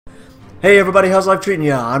Hey everybody, how's life treating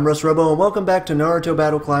ya? I'm RUSS ROBO and welcome back to Naruto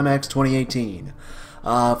Battle Climax 2018.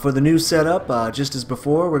 For the new setup, just as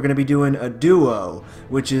before, we're going to be doing a duo,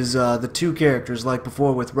 which is the two characters like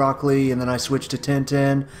before with Rock Lee, and then I switched to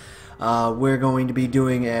Tenten. We're going to be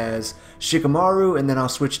doing as Shikamaru, and then I'll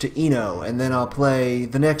switch to Ino, and then I'll play,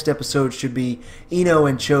 the next episode should be Ino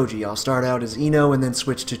and Choji. I'll start out as Ino and then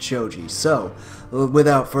switch to Choji. So,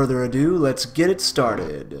 without further ado, let's get it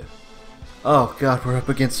started. Oh god, we're up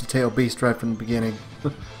against a tail beast right from the beginning.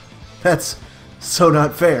 That's so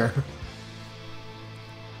not fair.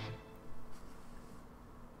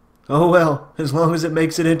 Oh well, as long as it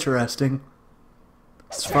makes it interesting.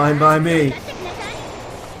 It's fine by me.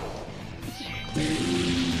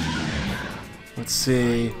 Let's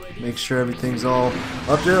see, make sure everything's all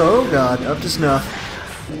up to, oh god, up to snuff.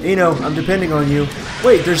 Ino, I'm depending on you.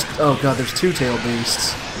 Wait, there's, oh god, there's two tail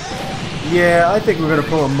beasts. Yeah, I think we're gonna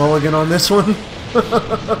pull a mulligan on this one.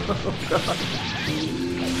 Oh god.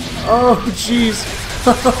 Oh jeez.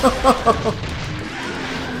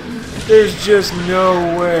 There's just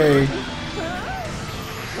no way.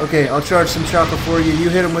 Okay, I'll charge some chopper for you. You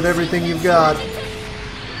hit him with everything you've got.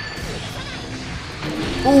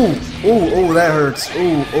 Ooh, ooh, ooh, that hurts.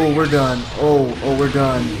 Ooh, oh, we're done. Oh, oh, we're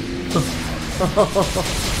done.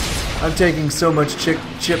 I'm taking so much chip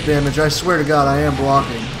damage. I swear to God, I am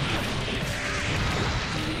blocking.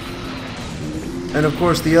 And of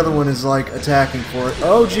course, the other one is like attacking for it.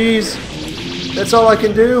 Oh, jeez. That's all I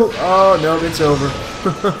can do. Oh, no, it's over.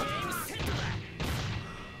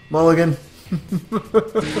 Mulligan.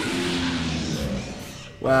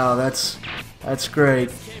 Wow, that's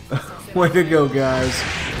great. Way to go, guys.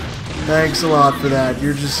 Thanks a lot for that.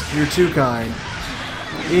 You're too kind.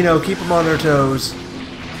 Ino, keep them on their toes.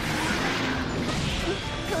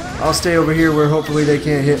 I'll stay over here where hopefully they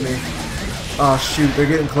can't hit me. Oh, shoot, they're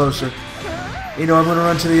getting closer. I'm gonna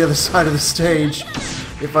run to the other side of the stage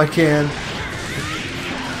if I can.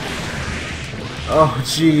 Oh,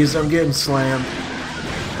 jeez, I'm getting slammed.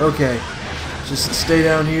 Okay, just stay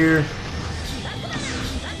down here.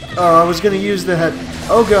 Oh, I was gonna use that.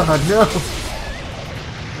 Oh god, no!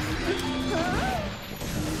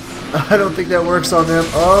 I don't think that works on them.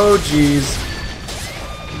 Oh, jeez.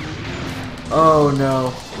 Oh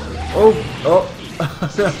no. Oh, oh!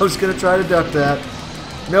 I was gonna try to duck that.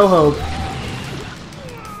 No hope.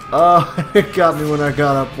 Oh, it got me when I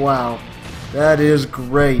got up. Wow. That is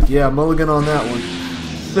great. Yeah, mulligan on that one.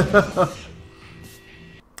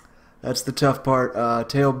 That's the tough part.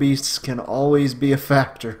 Tail beasts can always be a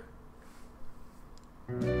factor.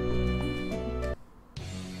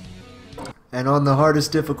 And on the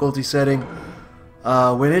hardest difficulty setting,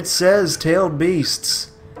 when it says tailed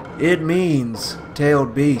beasts, it means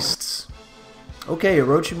tailed beasts. Okay,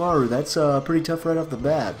 Orochimaru, that's pretty tough right off the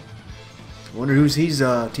bat. I wonder who's he's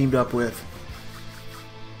teamed up with.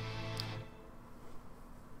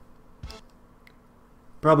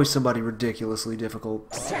 Probably somebody ridiculously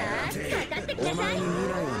difficult.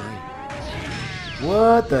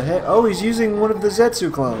 What the heck? Oh, he's using one of the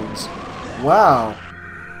Zetsu clones. Wow.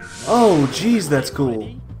 Oh, geez, that's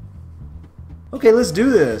cool. Okay, let's do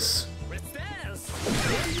this.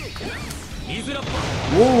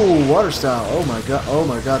 Whoa, water style. Oh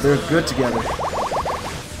my god, they're good together.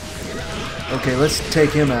 Okay, let's take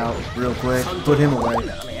him out real quick. Put him away.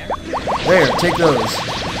 There, take those.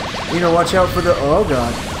 Watch out for the... Oh,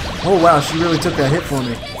 God. Oh, wow, she really took that hit for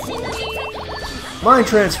me. Mind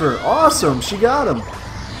transfer. Awesome, she got him.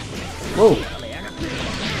 Whoa.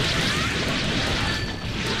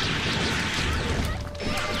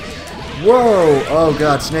 Whoa. Oh,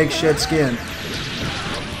 God, snake shed skin.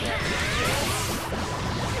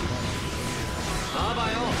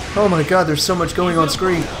 Oh, my God, there's so much going on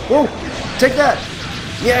screen. Whoa. Take that!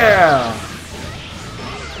 Yeah!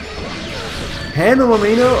 Handle him,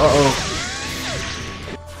 Ino! Uh-oh.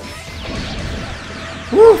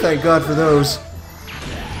 Woo! Thank God for those.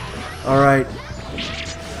 Alright.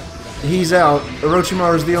 He's out.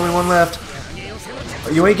 Orochimaru's the only one left.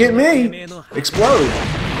 You ain't getting me! Explode!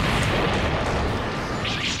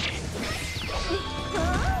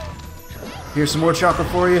 Here's some more chakra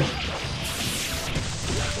for you.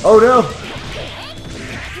 Oh no!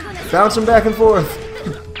 Bounce him back and forth.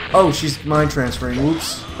 Oh, she's mind transferring.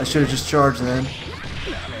 Whoops. I should have just charged then.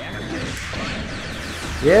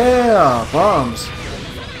 Yeah, bombs.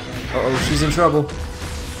 Uh-oh, she's in trouble.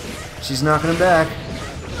 She's knocking him back.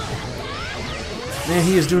 Man,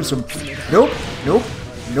 he is doing some... Nope, nope,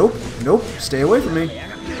 nope, nope. Stay away from me.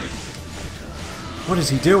 What is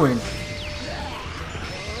he doing?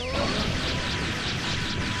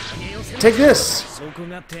 Take this!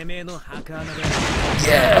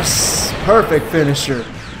 Yes! Perfect finisher.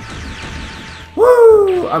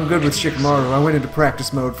 I'm good with Shikamaru. I went into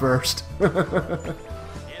practice mode first.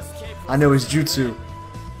 I know his jutsu.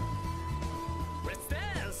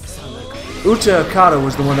 Uta Akata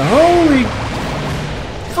was the one that... Holy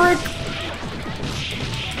frick!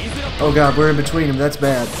 Oh god, we're in between them. That's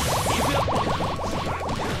bad.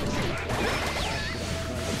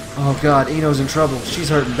 Oh god, Ino's in trouble. She's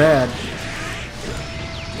hurting bad.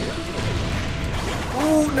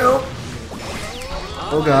 Oh no!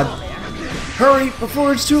 Oh god. Hurry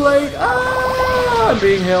before it's too late! Ah! I'm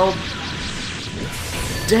being held.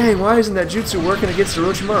 Dang, why isn't that jutsu working against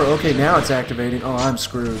Orochimaru? Okay, now it's activating. Oh, I'm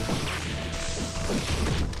screwed.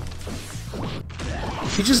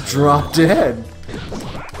 He just dropped dead.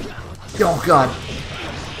 Oh god.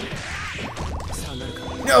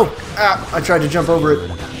 No! Ah, I tried to jump over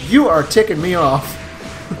it. You are ticking me off.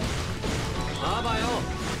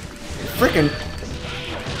 Frickin'.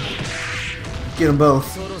 Get them both.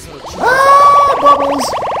 Ah! Bubbles!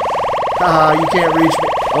 Haha, you can't reach me.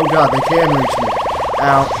 Oh god, they can reach me.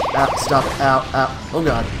 Ow. Ow. Stop. Ow. Ow. Oh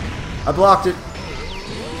god. I blocked it.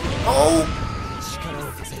 Oh!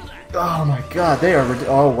 Oh my god, they are...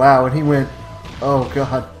 Oh wow, and he went... Oh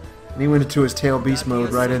god. And he went into his tail beast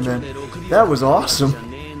mode right in then. That was awesome.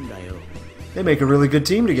 They make a really good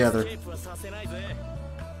team together.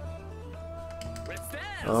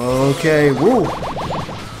 Okay, woo!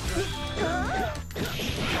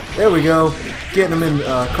 There we go. Getting him in,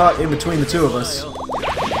 caught in between the two of us.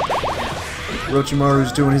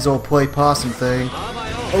 Orochimaru's doing his old play possum thing.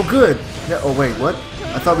 Oh good! Oh wait, what?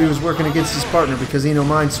 I thought he was working against his partner because Ino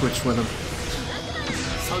mind switched with him.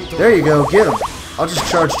 There you go, get him! I'll just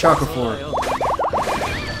charge Chakra for it.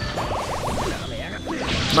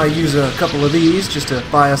 Might use a couple of these just to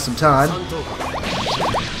buy us some time.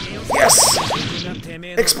 Yes!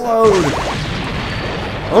 Explode!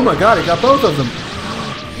 Oh my god, it got both of them!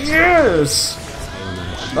 Yes!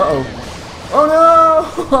 Uh-oh. Oh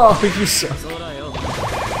no! Oh, you suck.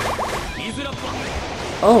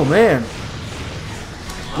 Oh man.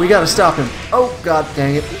 We gotta stop him. Oh god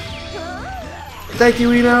dang it. Thank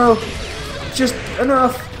you, Ino! Just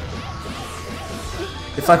enough.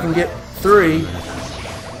 If I can get 3.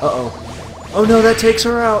 Uh-oh. Oh no, that takes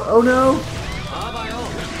her out. Oh no!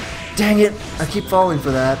 Dang it! I keep falling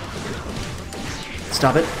for that.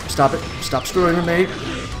 Stop it. Stop it. Stop screwing with me.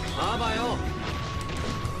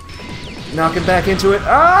 Knock him back into it.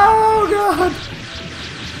 Oh god!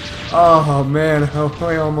 Oh man,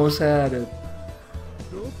 I almost had it.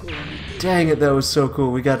 Dang it, that was so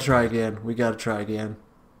cool. We gotta try again. We gotta try again.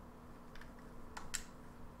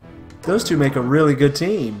 Those two make a really good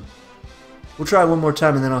team. We'll try one more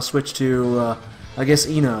time and then I'll switch to, I guess,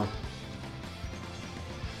 Ino.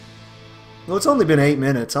 Well, it's only been 8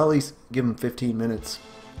 minutes. I'll at least give him 15 minutes.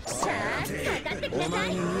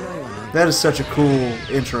 That is such a cool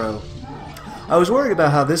intro. I was worried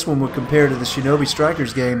about how this one would compare to the Shinobi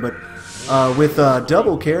Strikers game, but with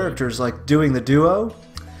double characters, like doing the duo,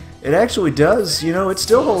 it actually does, you know, it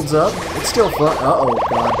still holds up. It's still fun. Uh-oh,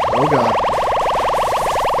 god. Oh, god.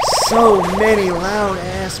 So many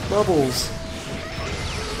loud-ass bubbles.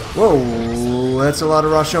 Whoa, that's a lot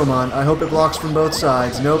of Rashomon. I hope it blocks from both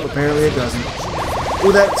sides. Nope, apparently it doesn't.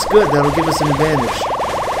 Oh, that's good. That'll give us an advantage.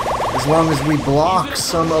 As long as we block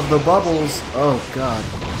some of the bubbles. Oh, god.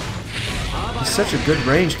 He's such a good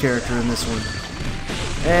range character in this one.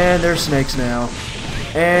 And there's snakes now.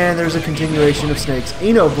 And there's a continuation of snakes.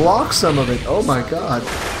 Ino blocks some of it. Oh my god.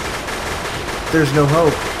 There's no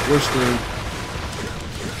hope. We're screwed.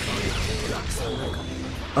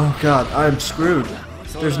 Oh god, I'm screwed.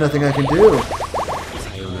 There's nothing I can do.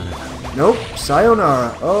 Nope.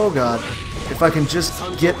 Sayonara. Oh god. If I can just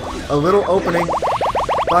get a little opening,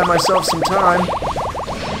 buy myself some time.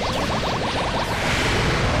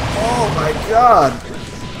 Oh my god.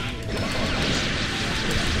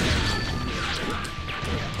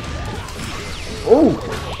 Oh!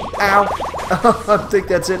 Ow! I think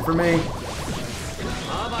that's it for me.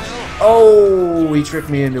 Oh! He tricked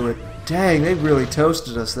me into it. Dang, they really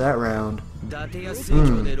toasted us that round.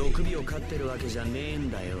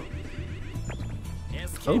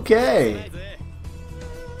 Okay.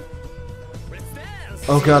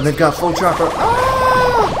 Oh god, they've got full chakra.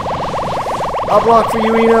 Ah! I'll block for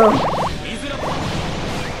you, Ino.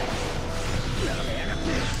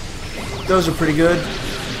 Those are pretty good.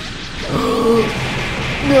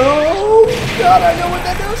 No! God, I know what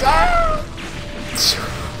that does. Ah!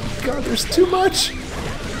 God, there's too much.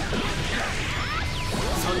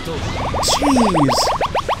 Jeez.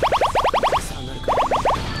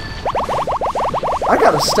 I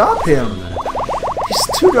gotta stop him. He's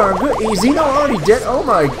too darn good. Is Ino already dead? Oh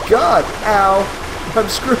my god. Ow. I'm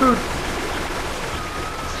screwed.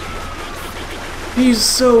 He's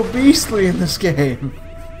so beastly in this game.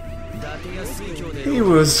 He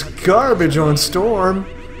was garbage on Storm.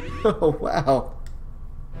 Oh, wow.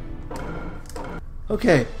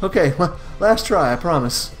 Okay, okay, last try, I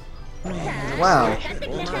promise. Wow.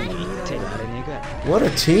 What a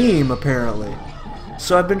team, apparently.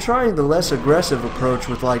 So I've been trying the less aggressive approach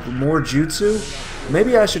with, like, more jutsu.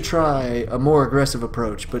 Maybe I should try a more aggressive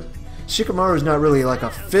approach, but Shikamaru's not really, like, a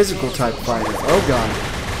physical type fighter. Oh, God.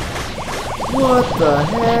 What the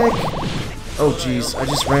heck? Oh, jeez, I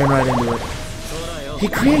just ran right into it. He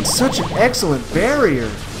creates such an excellent barrier.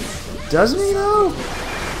 Doesn't he, though?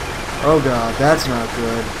 Oh, God, that's not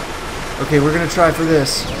good. Okay, we're gonna try for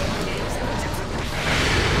this.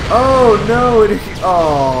 Oh, no,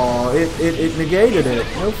 it negated it.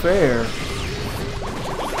 No fair.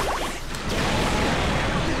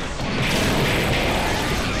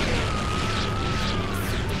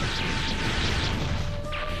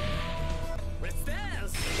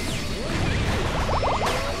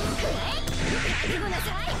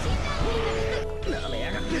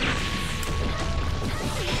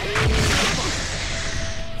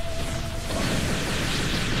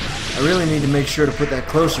 I really need to make sure to put that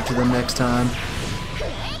closer to them next time.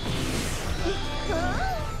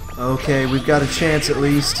 Okay, we've got a chance at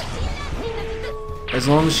least. As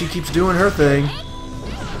long as she keeps doing her thing.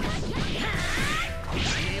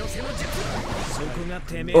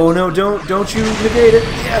 Oh no, don't you negate it.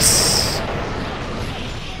 Yes!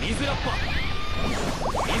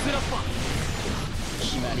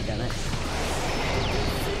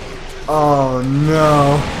 Oh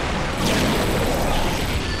no.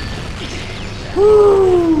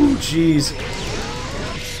 Woo! Jeez.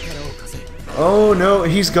 Oh no,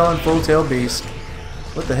 he's gone full tail beast.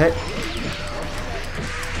 What the heck?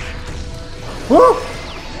 Woo!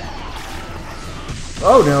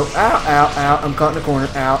 Oh no. Ow, ow, ow. I'm caught in the corner.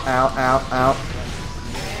 Ow, ow, ow, ow.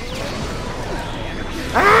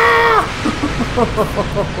 Ah!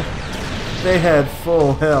 They had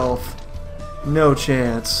full health. No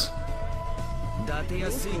chance.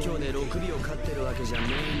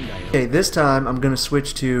 Okay, this time I'm going to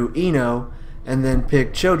switch to Ino and then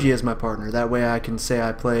pick Choji as my partner. That way I can say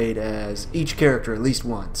I played as each character at least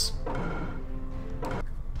once.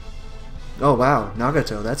 Oh wow,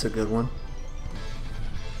 Nagato, that's a good one.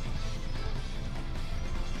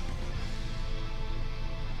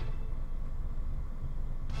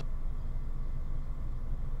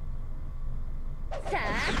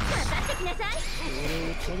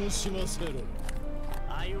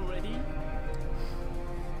 Are you ready?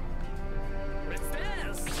 Let's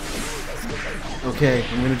dance! Okay,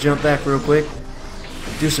 I'm gonna jump back real quick.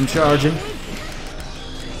 Do some charging.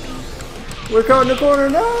 We're caught in the corner,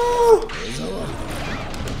 no!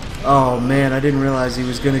 Oh man, I didn't realize he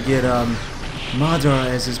was gonna get Madara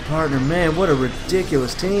as his partner. Man, what a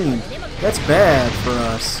ridiculous team. That's bad for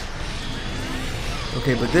us.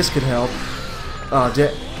 Okay, but this could help. Oh,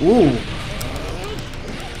 ooh.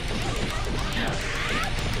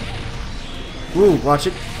 Ooh, watch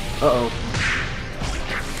it. Uh-oh.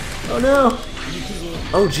 Oh no!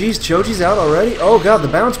 Oh geez, Choji's out already? Oh god, the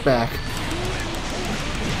bounce back.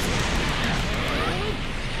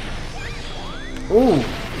 Ooh.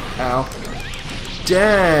 Ow.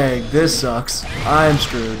 Dang, this sucks. I'm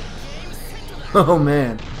screwed. Oh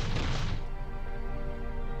man.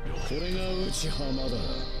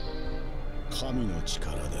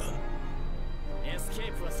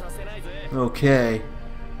 Okay.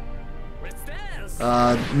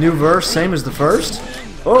 New verse, same as the first?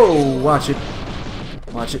 Oh, watch it.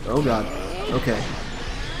 Watch it. Oh god. Okay.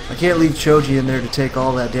 I can't leave Choji in there to take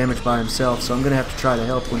all that damage by himself, so I'm gonna have to try to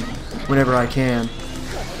help whenever I can.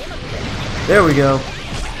 There we go.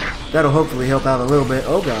 That'll hopefully help out a little bit.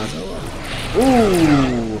 Oh god.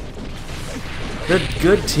 Ooh.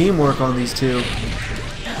 Good teamwork on these two.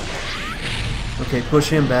 Okay, push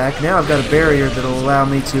him back. Now I've got a barrier that'll allow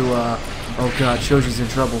me to, oh god, Choji's in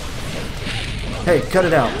trouble. Hey, cut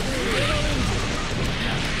it out.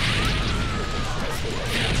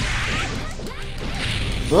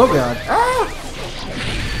 Oh god. Ah!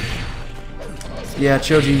 Yeah,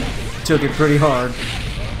 Choji took it pretty hard.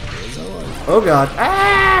 Oh god.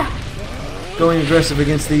 Ah! Going aggressive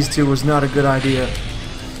against these two was not a good idea.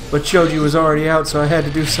 But Choji was already out, so I had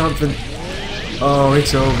to do something. Oh,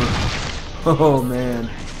 it's over. Oh man.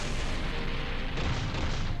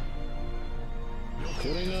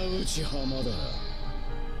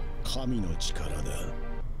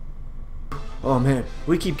 Oh man,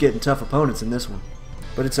 we keep getting tough opponents in this one,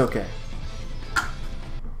 but it's okay.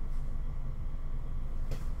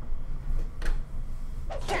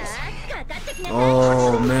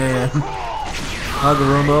 Oh man.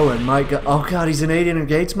 Hagoromo and Mike got... Oh god, he's in 8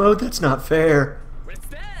 gates mode? That's not fair. Let's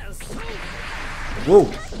dance. Whoa.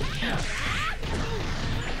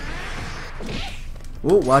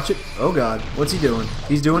 Whoa, watch it. Oh god, what's he doing?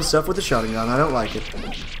 He's doing stuff with the shotgun gun. I don't like it.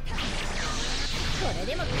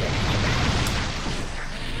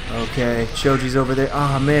 Okay, Choji's over there.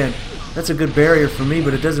 Ah, man. That's a good barrier for me,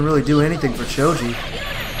 but it doesn't really do anything for Choji.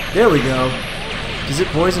 There we go. Does it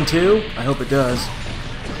poison too? I hope it does.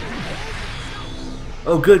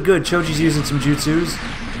 Oh, good, good. Choji's using some jutsus.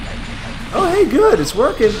 Oh, hey, good. It's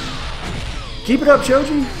working. Keep it up,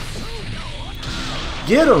 Choji.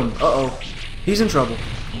 Get him. Uh-oh. He's in trouble.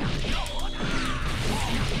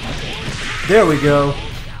 There we go.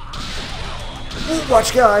 Ooh,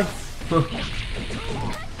 watch guy.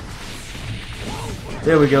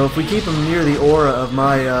 There we go. If we keep him near the aura of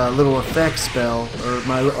my little effect spell, or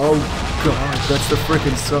my... Oh, God, that's the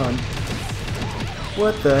frickin' sun.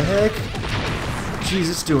 What the heck? Jeez,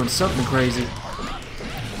 it's doing something crazy.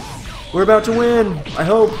 We're about to win. I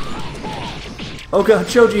hope. Oh, God,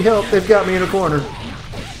 Choji, help. They've got me in a corner.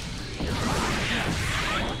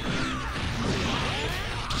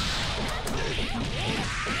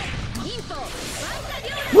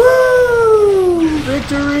 Woo!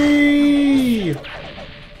 Victory!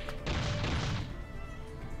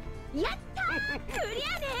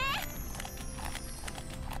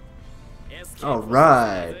 All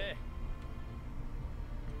right.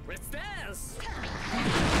 Let's dance.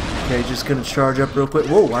 Okay, just gonna charge up real quick.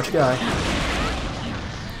 Whoa, watch guy.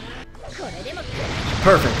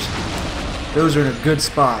 Perfect. Those are in a good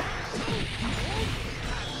spot.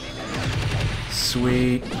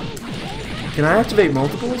 Sweet. Can I activate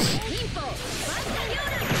multiples?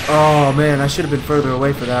 Oh man, I should have been further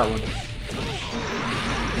away for that one.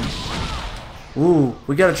 Ooh,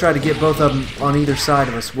 we gotta try to get both of them on either side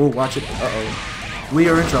of us. Whoa, watch it. Uh-oh. We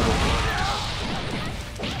are in trouble.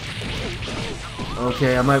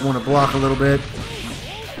 Okay, I might want to block a little bit.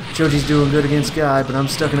 Choji's doing good against Guy, but I'm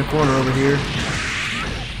stuck in a corner over here.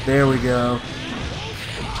 There we go.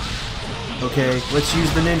 Okay, let's use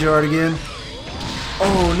the ninja art again.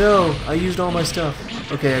 Oh no, I used all my stuff.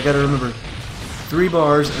 Okay, I gotta remember. 3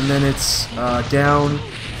 bars, and then it's down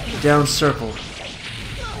circle.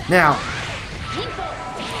 Now!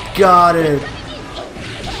 Got it!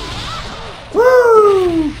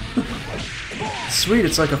 Woo! Sweet,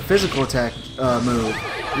 it's like a physical attack move.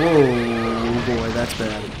 Whoa, boy, that's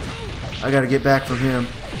bad. I gotta get back from him.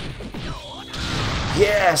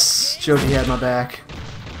 Yes! Choji had my back.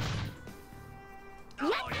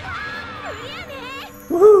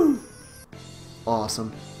 Woohoo!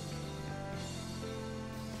 Awesome.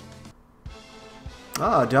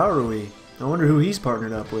 Ah, Darui. I wonder who he's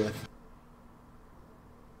partnered up with.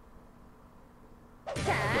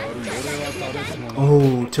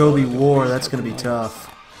 Oh, Toby War, that's gonna be tough.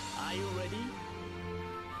 Are you ready?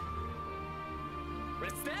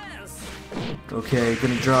 Let's dance. Okay,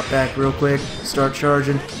 gonna drop back real quick, start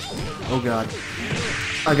charging. Oh god.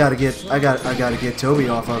 I gotta get Toby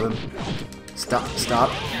off of him.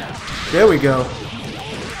 Stop. There we go.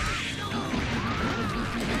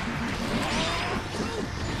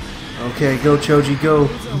 Okay, go Choji, go.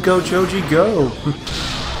 Go Choji, go.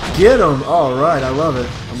 Get him. Alright, I love it.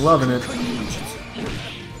 I'm loving it.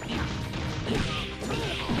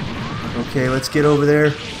 Okay, let's get over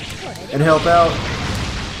there and help out.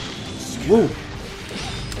 Woo.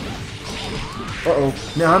 Uh-oh.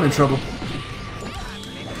 Now I'm in trouble.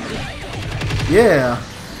 Yeah.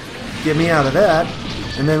 Get me out of that.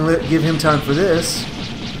 And then give him time for this.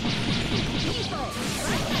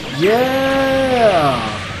 Yeah!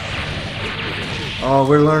 Oh,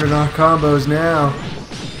 we're learning our combos now.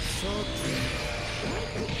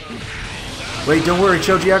 Wait, don't worry,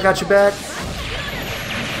 Choji, I got your back.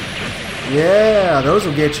 Yeah, those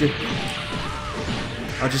will get you.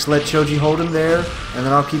 I'll just let Choji hold him there, and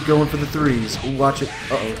then I'll keep going for the 3s. Ooh, watch it.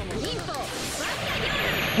 Uh-oh.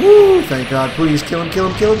 Woo! Thank God. Please, kill him, kill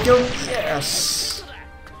him, kill him, kill him. Yes!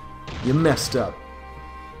 You messed up.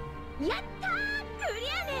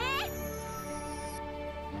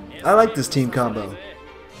 I like this team combo.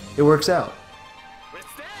 It works out. Let's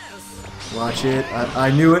dance. Watch it.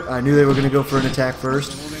 I knew it. I knew they were going to go for an attack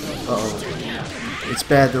first. Uh-oh. It's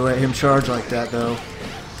bad to let him charge like that, though.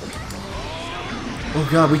 Oh,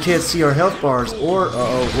 God. We can't see our health bars. Or,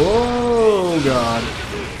 uh-oh. Whoa, God.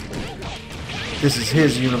 This is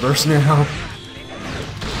his universe now.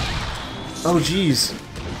 Oh, jeez.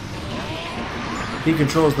 He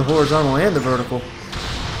controls the horizontal and the vertical.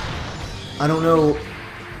 I don't know...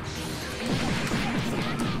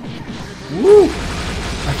 Woo!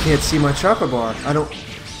 I can't see my chakra bar. I don't...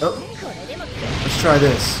 Oh. Let's try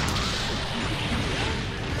this.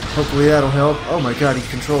 Hopefully that'll help. Oh my god, he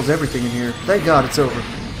controls everything in here. Thank god it's over.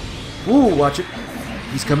 Ooh, watch it.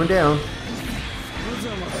 He's coming down.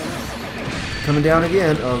 Coming down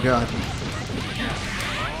again. Oh god.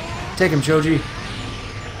 Take him, Choji.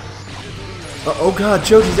 Oh god,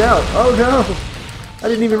 Choji's out. Oh no! I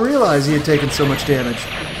didn't even realize he had taken so much damage.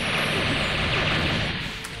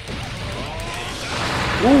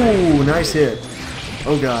 Ooh, nice hit.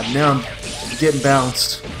 Oh god, now I'm getting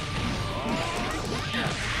bounced.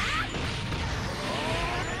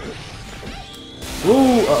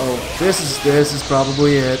 Ooh, uh-oh. This is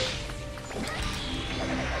probably it.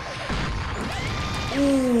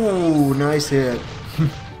 Ooh, nice hit.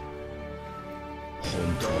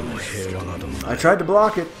 I tried to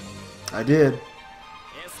block it. I did.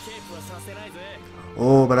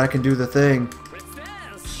 Oh, but I can do the thing.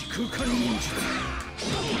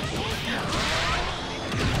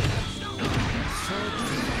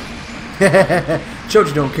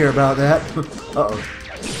 Choji don't care about that. Uh-oh.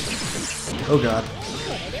 Oh god.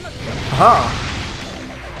 Aha!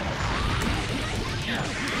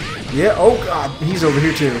 Yeah, oh god, he's over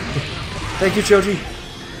here too. Thank you, Choji.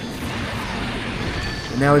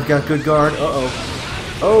 And now we've got good guard. Uh-oh.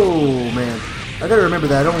 Oh, man. I gotta remember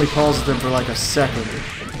that. It only pauses them for like a second.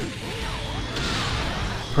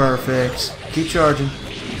 Perfect. Keep charging.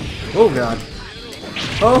 Oh god.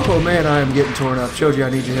 Oh man, I am getting torn up. Choji, I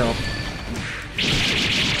need your help.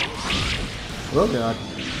 Oh god.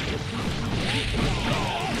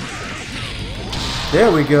 There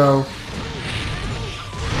we go.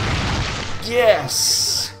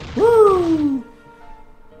 Yes! Woo!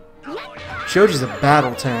 Choji's a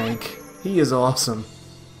battle tank. He is awesome.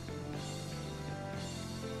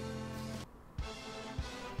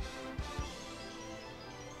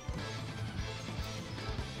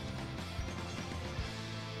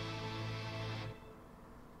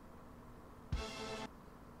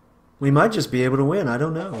 We might just be able to win, I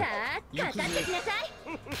don't know.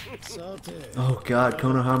 Oh god,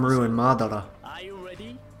 Konohamaru and Madara. Are you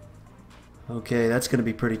ready? Okay, that's gonna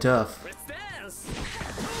be pretty tough. Let's dance!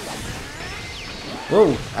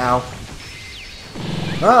 Whoa, ow.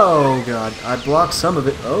 Oh god, I blocked some of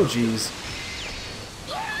it. Oh jeez.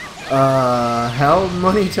 How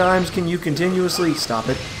many times can you continuously... Stop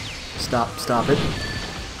it. Stop it.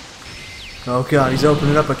 Oh god, he's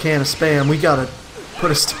opening up a can of spam. We gotta put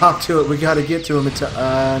a stop to it. We gotta get to him.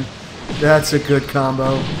 That's a good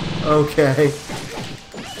combo. Okay.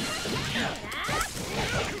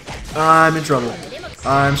 I'm in trouble.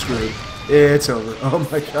 I'm screwed. It's over. Oh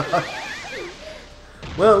my god.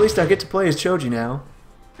 Well, at least I get to play as Choji now.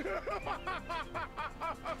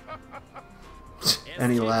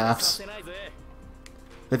 And he laughs.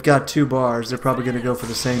 They've got 2 bars. They're probably going to go for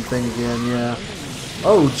the same thing again, yeah.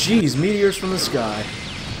 Oh, jeez. Meteors from the sky.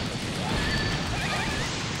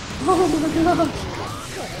 Oh my god.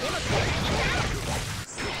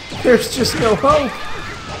 There's just no hope.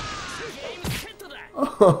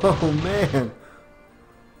 Oh, man.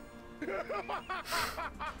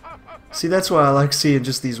 See, that's why I like seeing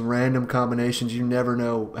just these random combinations. You never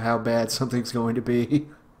know how bad something's going to be.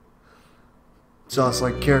 So it's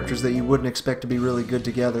like characters that you wouldn't expect to be really good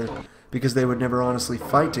together because they would never honestly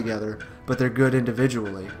fight together, but they're good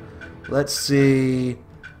individually. Let's see.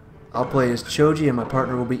 I'll play as Choji and my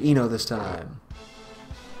partner will be Ino this time.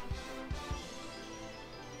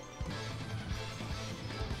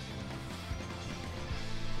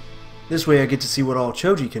 This way I get to see what all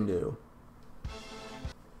Choji can do.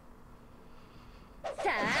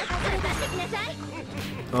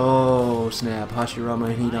 Oh snap, Hashirama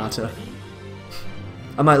and Hinata.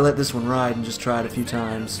 I might let this one ride and just try it a few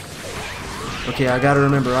times. Okay, I gotta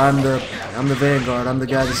remember, I'm the vanguard. I'm the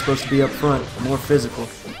guy that's supposed to be up front, more physical.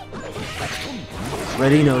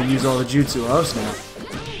 Let Ino use all the jutsu. Oh snap.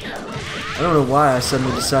 I don't know why I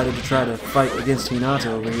suddenly decided to try to fight against Hinata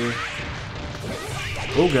over here.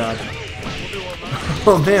 Oh god.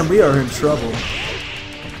 Oh man, we are in trouble.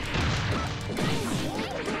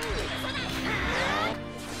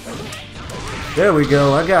 There we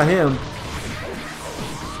go, I got him.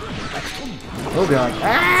 Oh god.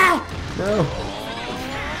 Ah! No.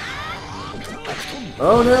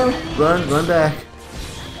 Oh no. Run back.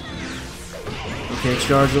 Okay,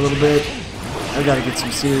 charge a little bit. I gotta get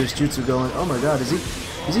some serious jutsu going. Oh my god, is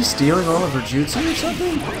he stealing all of her jutsu or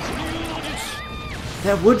something?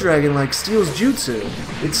 That wood dragon like steals jutsu.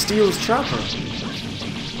 It steals chakra.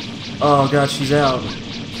 Oh god, she's out.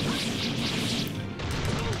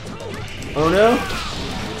 Oh no.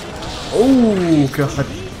 Oh god.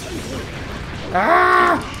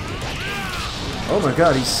 Ah! Oh my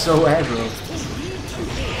god, he's so aggro.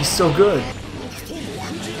 He's so good.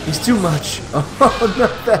 He's too much. Oh,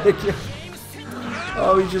 not that again.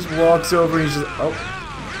 Oh, he just walks over and he's just... Oh.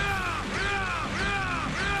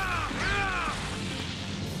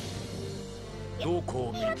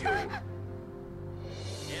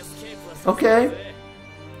 Okay.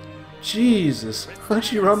 Jesus.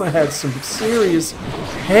 Hashirama had some serious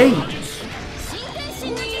hate.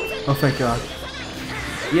 Oh, thank God.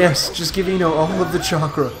 Yes, just give Ino all of the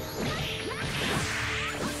chakra.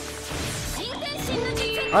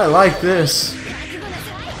 I like this.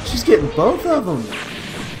 She's getting both of them.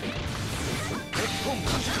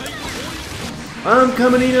 I'm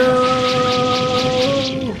coming, Ino!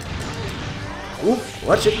 Oop,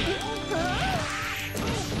 watch it.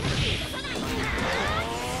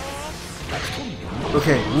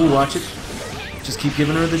 Okay, ooh, watch it. Just keep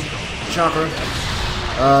giving her the chakra.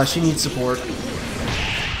 She needs support.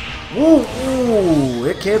 Ooh, ooh,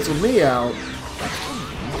 it canceled me out.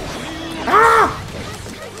 Ah!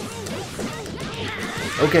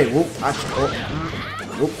 Okay, whoa, watch. Oh,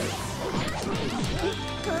 whoop.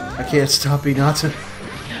 I can't stop Hinata.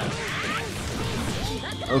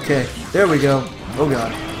 Okay, there we go. Oh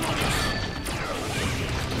God.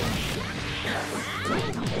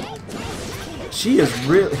 She is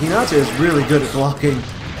really, Hinata is really good at blocking.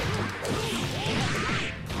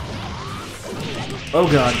 Oh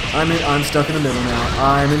God, I'm stuck in the middle now.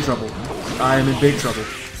 I'm in trouble. I am in big trouble.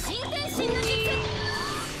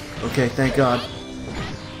 Okay, thank God.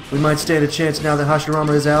 We might stand a chance now that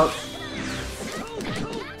Hashirama is out.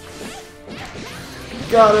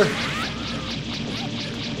 Got her.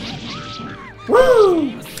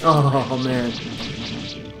 Woo! Oh man.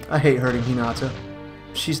 I hate hurting Hinata.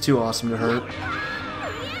 She's too awesome to hurt.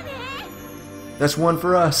 That's one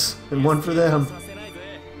for us, and one for them.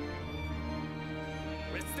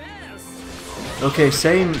 Okay,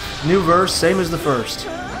 same, new verse, same as the first.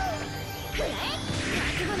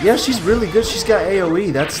 Yeah, she's really good. She's got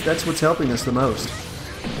AoE. That's what's helping us the most.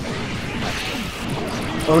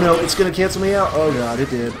 Oh no, it's gonna cancel me out. Oh God, it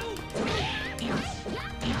did.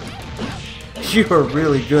 You are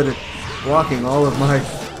really good at blocking all of my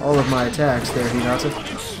attacks there, Hinata.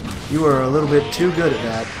 You are a little bit too good at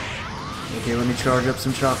that. Okay, let me charge up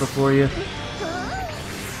some chakra for you.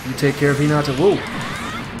 You take care of Hinata. Whoa!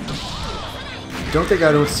 Don't think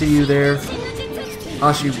I don't see you there.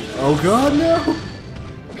 Hashi. Oh God, no!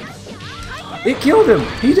 It killed him!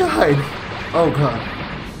 He died! Oh God.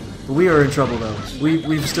 But we are in trouble though.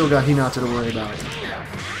 We've still got Hinata to worry about.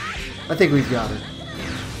 I think we've got her.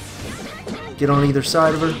 Get on either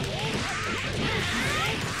side of her.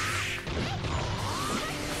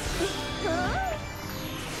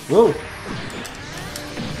 Whoa!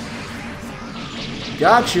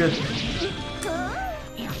 Gotcha!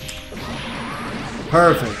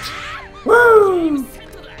 Perfect! Woo!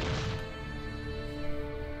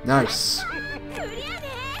 Nice.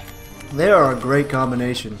 They are a great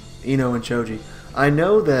combination, Ino and Choji. I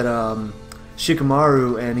know that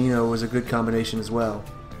Shikamaru and Ino was a good combination as well.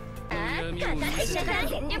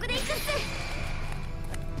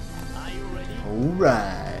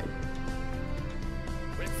 Alright.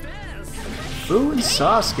 Fu and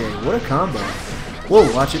Sasuke, what a combo. Whoa,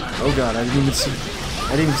 watch it. Oh God, I didn't even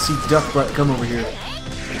see Duck Butt come over here.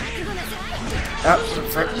 Ow.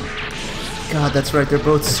 God, that's right, they're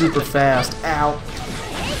both super fast. Ow.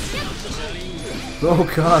 Oh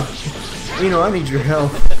God. Ino, I need your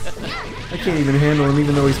help. I can't even handle him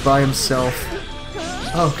even though he's by himself.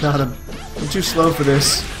 Oh God, I'm too slow for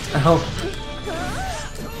this. Ow.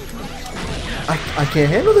 I can't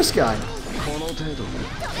handle this guy.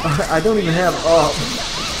 I don't even have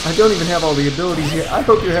all the abilities here. I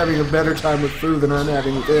hope you're having a better time with Fu than I'm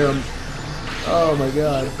having with him. Oh my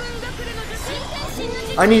God.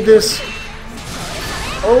 I need this.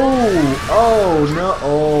 Oh no.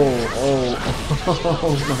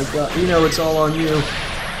 Oh my God. You know it's all on you.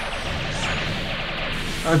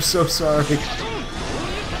 I'm so sorry.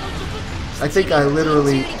 I think I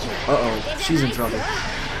literally... Uh-oh. She's in trouble.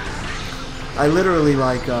 I literally,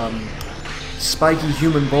 like, spiky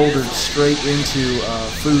human bouldered straight into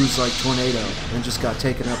Fu's, like, tornado and just got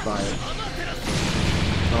taken up by it.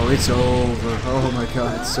 Oh, it's over. Oh my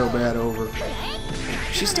God, it's so bad over.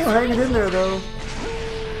 She's still hanging in there, though.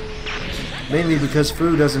 Mainly because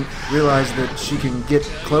Fu doesn't realize that she can get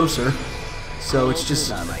closer. So it's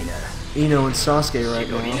just Ino and Sasuke right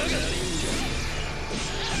now.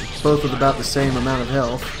 Both with about the same amount of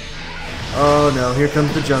health. Oh no, here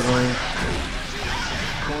comes the juggling.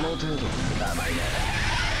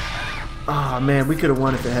 Ah, oh, man, we could have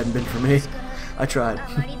won if it hadn't been for me. I tried.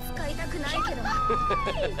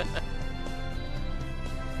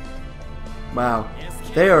 Wow.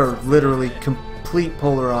 They are literally completely complete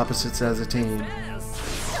polar opposites as a team.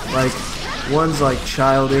 Like, one's like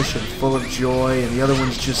childish and full of joy, and the other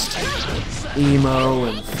one's just emo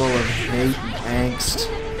and full of hate and angst.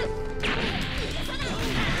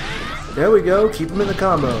 There we go, keep him in the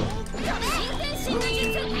combo.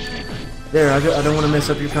 There, I don't want to mess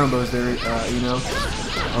up your combos there, Eno.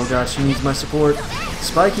 Oh god, she needs my support.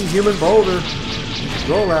 Spiky human boulder.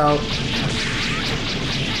 Roll out.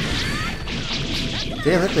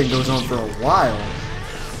 Damn, that thing goes on for a while.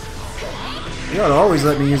 You ought to always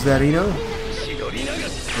let me use that, Eno.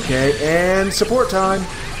 Okay, and support time.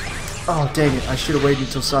 Oh, dang it. I should have waited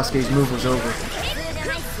until Sasuke's move was over.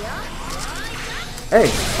 Hey!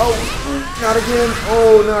 Oh, not again!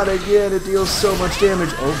 Oh, not again! It deals so much damage.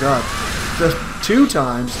 Oh god. The 2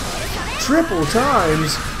 times. Triple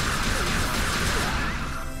times!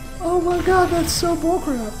 Oh my god, that's so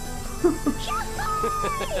bullcrap.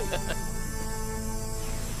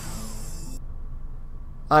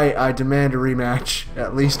 I demand a rematch,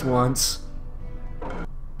 at least once.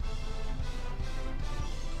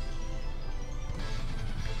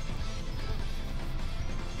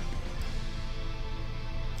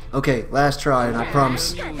 Okay, last try, and I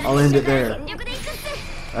promise I'll end it there.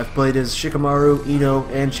 I've played as Shikamaru, Ino,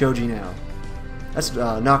 and Choji now. That's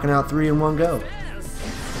knocking out 3 in one go.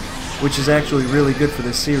 Which is actually really good for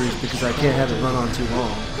this series because I can't have it run on too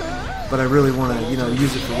long. But I really want to,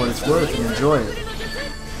 use it for what it's worth and enjoy it.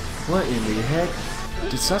 What in the heck?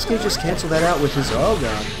 Did Sasuke just cancel that out with his... Oh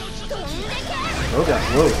god. Oh god.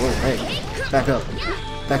 Whoa, whoa, hey. Back up.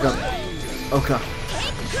 Back up. Oh god.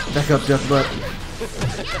 Back up, duck butt.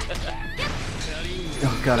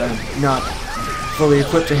 Oh god, I'm not fully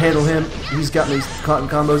equipped to handle him. He's got me caught in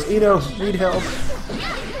combos. Eno, need help.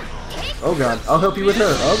 Oh god, I'll help you with her.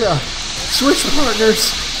 Oh god. Switch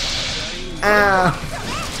partners! Ah!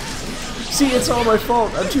 See, it's all my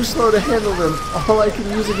fault. I'm too slow to handle them. All I can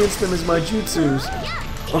use against them is my jutsus.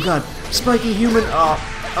 Oh god, spiky human.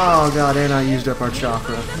 Oh god, and I used up our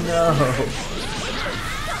chakra. No.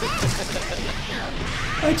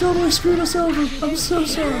 I totally screwed us over. I'm so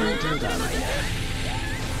sorry.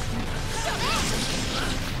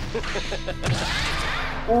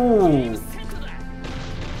 Ooh.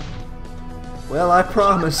 Well, I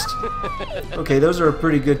promised. Okay, those are a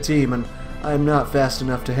pretty good team, and I am not fast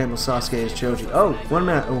enough to handle Sasuke as Choji. Oh, 1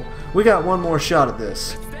 minute. Oh, we got one more shot at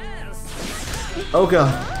this. Oh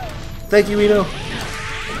god. Thank you, Eno.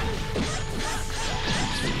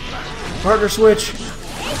 Partner switch.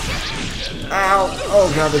 Ow.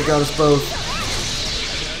 Oh god, they got us both.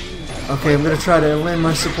 Okay, I'm gonna try to lend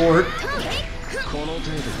my support.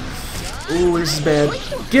 Ooh, this is bad.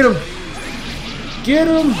 Get him! Get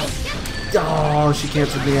him! Oh, she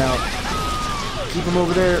canceled me out. Keep him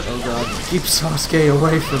over there. Oh god. Keep Sasuke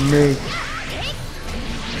away from me.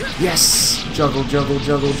 Yes! Juggle, juggle,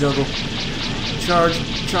 juggle, juggle. Charge.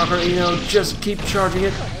 Chakra, Eno. Just keep charging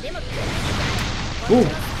it. Ooh.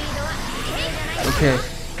 Okay.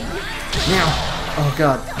 Now. Oh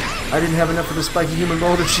god. I didn't have enough of the spiky human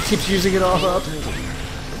boulder. She keeps using it all up.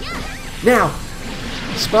 Now.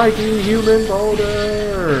 Spiky human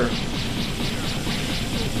boulder.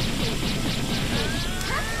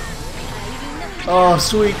 Oh,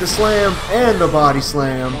 sweet, the slam and the body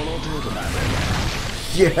slam.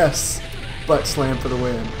 Yes, butt slam for the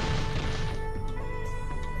win.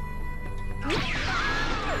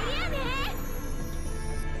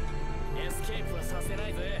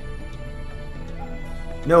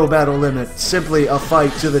 No battle limit, simply a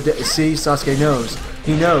fight to the death. See, Sasuke knows.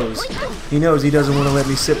 He knows. He knows he doesn't want to let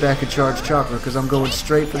me sit back and charge chakra because I'm going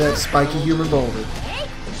straight for that spiky human boulder.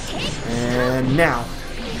 And now.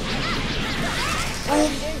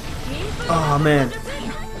 Oh man.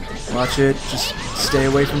 Watch it. Just stay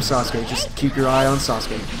away from Sasuke. Just keep your eye on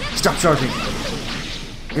Sasuke. Stop charging.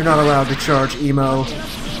 You're not allowed to charge, Emo.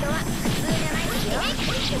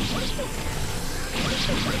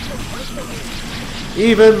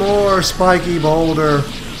 Even more spiky boulder.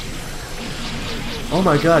 Oh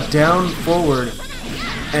my god, down, forward,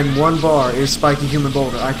 and 1 bar is spiky human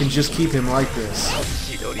boulder. I can just keep him like this.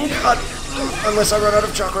 Oh god. Unless I run out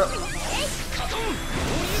of chakra.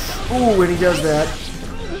 Ooh, when he does that.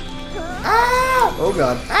 Ah! Oh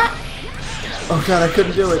god. Ah! Oh god, I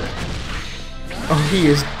couldn't do it. Oh, he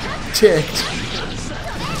is ticked.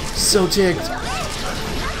 So ticked.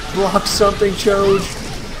 Block something, Choj.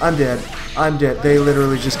 I'm dead. I'm dead. They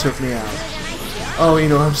literally just took me out. Oh,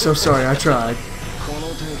 I'm so sorry. I tried.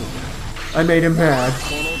 I made him mad.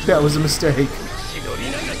 That was a mistake.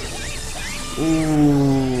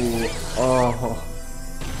 Ooh. Oh.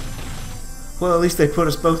 Well, at least they put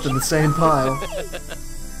us both in the same pile.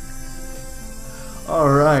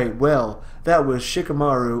 Alright, well, that was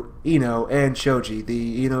Shikamaru, Ino, and Choji,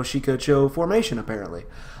 the Ino Shika Cho formation apparently.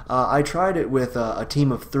 I tried it with a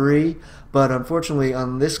team of 3, but unfortunately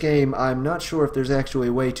on this game I'm not sure if there's actually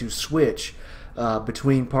a way to switch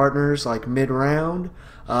between partners like mid-round.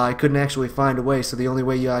 I couldn't actually find a way, so the only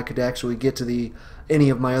way I could actually get to any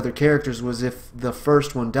of my other characters was if the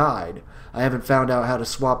first one died. I haven't found out how to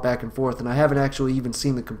swap back and forth, and I haven't actually even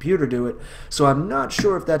seen the computer do it, so I'm not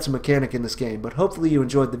sure if that's a mechanic in this game, but hopefully you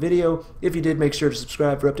enjoyed the video. If you did, make sure to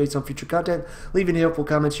subscribe for updates on future content. Leave any helpful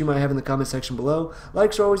comments you might have in the comment section below.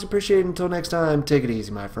 Likes are always appreciated. Until next time, take it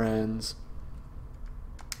easy, my friends.